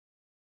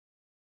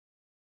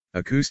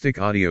Acoustic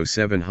Audio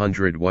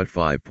 700 Watt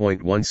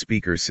 5.1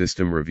 Speaker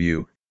System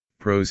Review,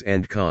 Pros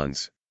and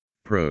Cons.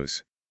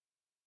 Pros.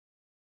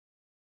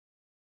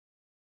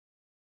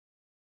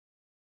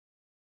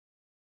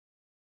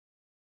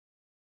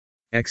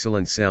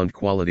 Excellent sound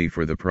quality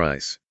for the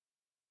price.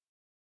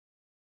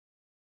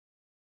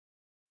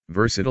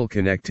 Versatile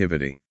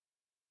connectivity.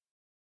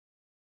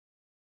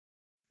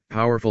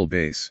 Powerful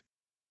bass.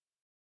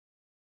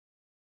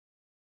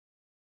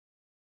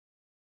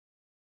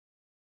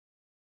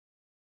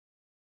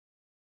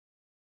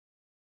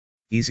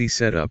 Easy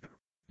setup,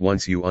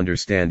 once you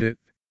understand it.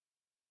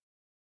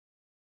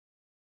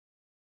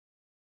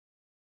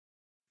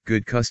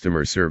 Good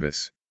customer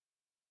service.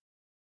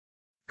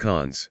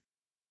 Cons.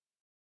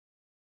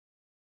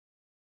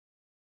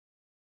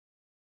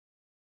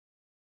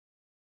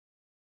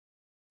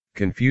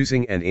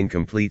 Confusing and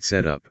incomplete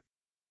setup.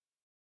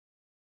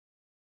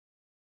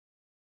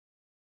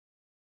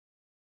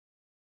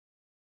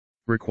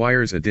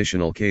 Requires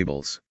additional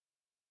cables.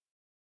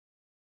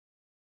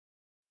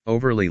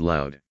 Overly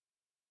loud.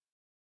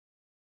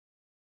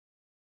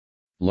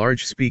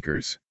 Large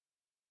speakers.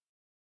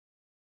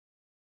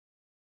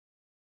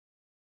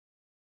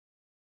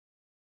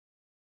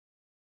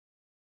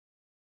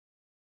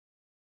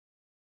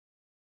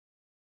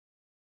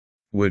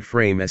 Wood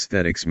frame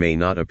aesthetics may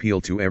not appeal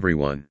to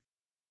everyone.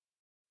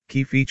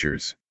 Key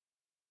features.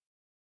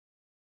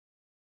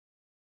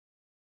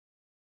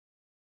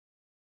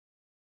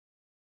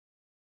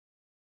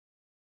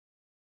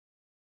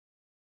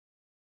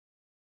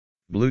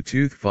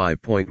 Bluetooth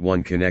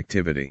 5.1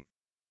 connectivity.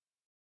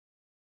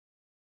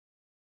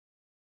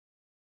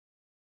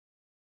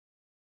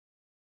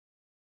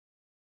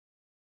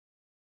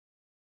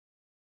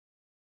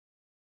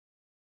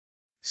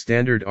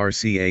 Standard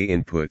RCA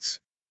inputs.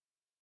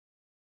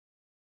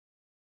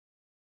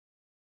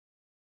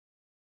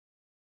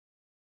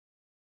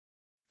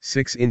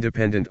 Six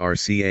independent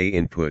RCA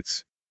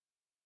inputs.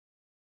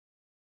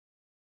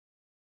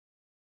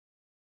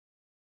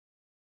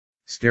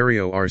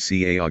 Stereo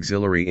RCA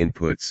auxiliary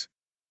inputs.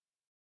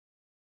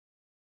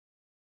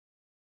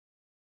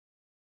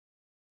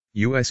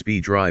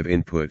 USB drive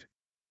input.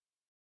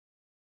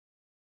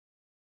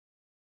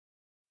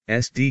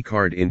 SD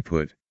card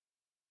input.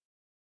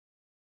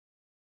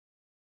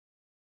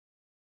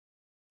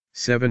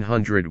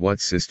 700 watt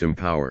system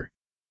power.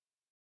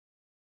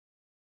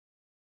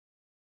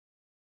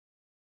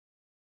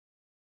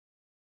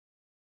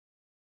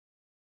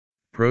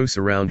 Pro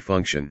surround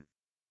function.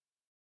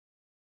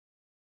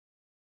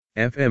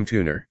 FM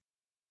tuner.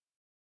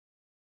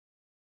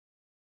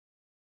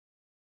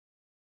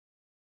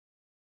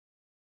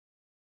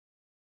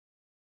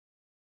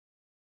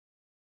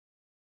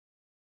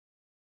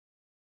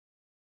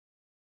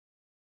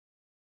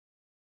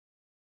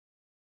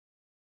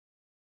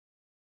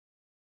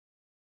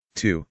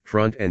 Two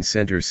front and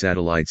center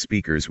satellite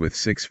speakers with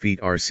 6 feet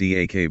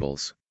RCA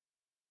cables.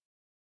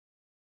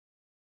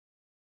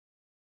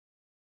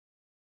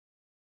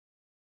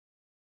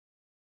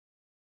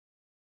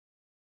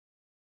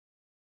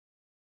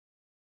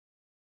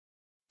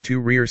 Two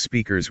rear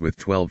speakers with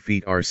 12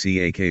 feet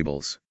RCA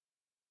cables.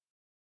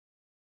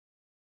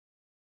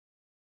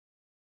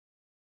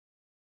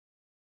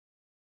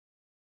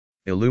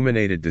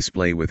 Illuminated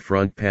display with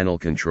front panel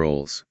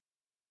controls.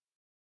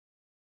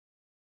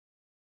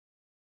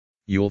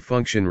 Dual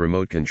function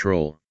remote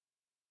control.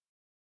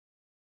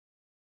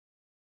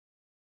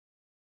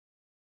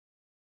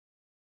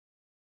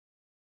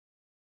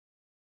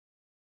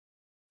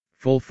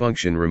 Full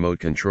function remote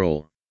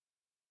control.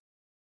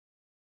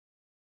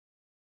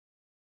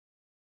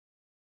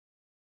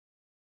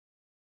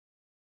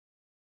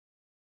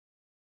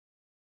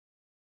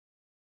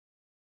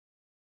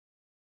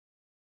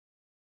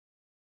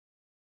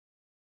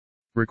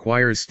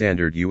 Requires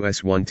standard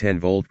US 110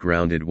 volt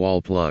grounded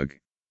wall plug.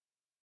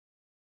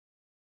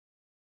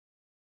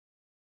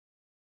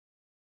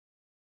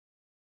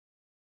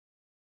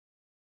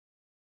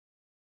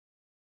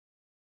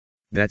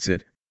 That's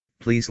it.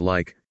 Please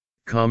like,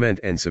 comment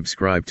and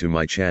subscribe to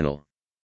my channel.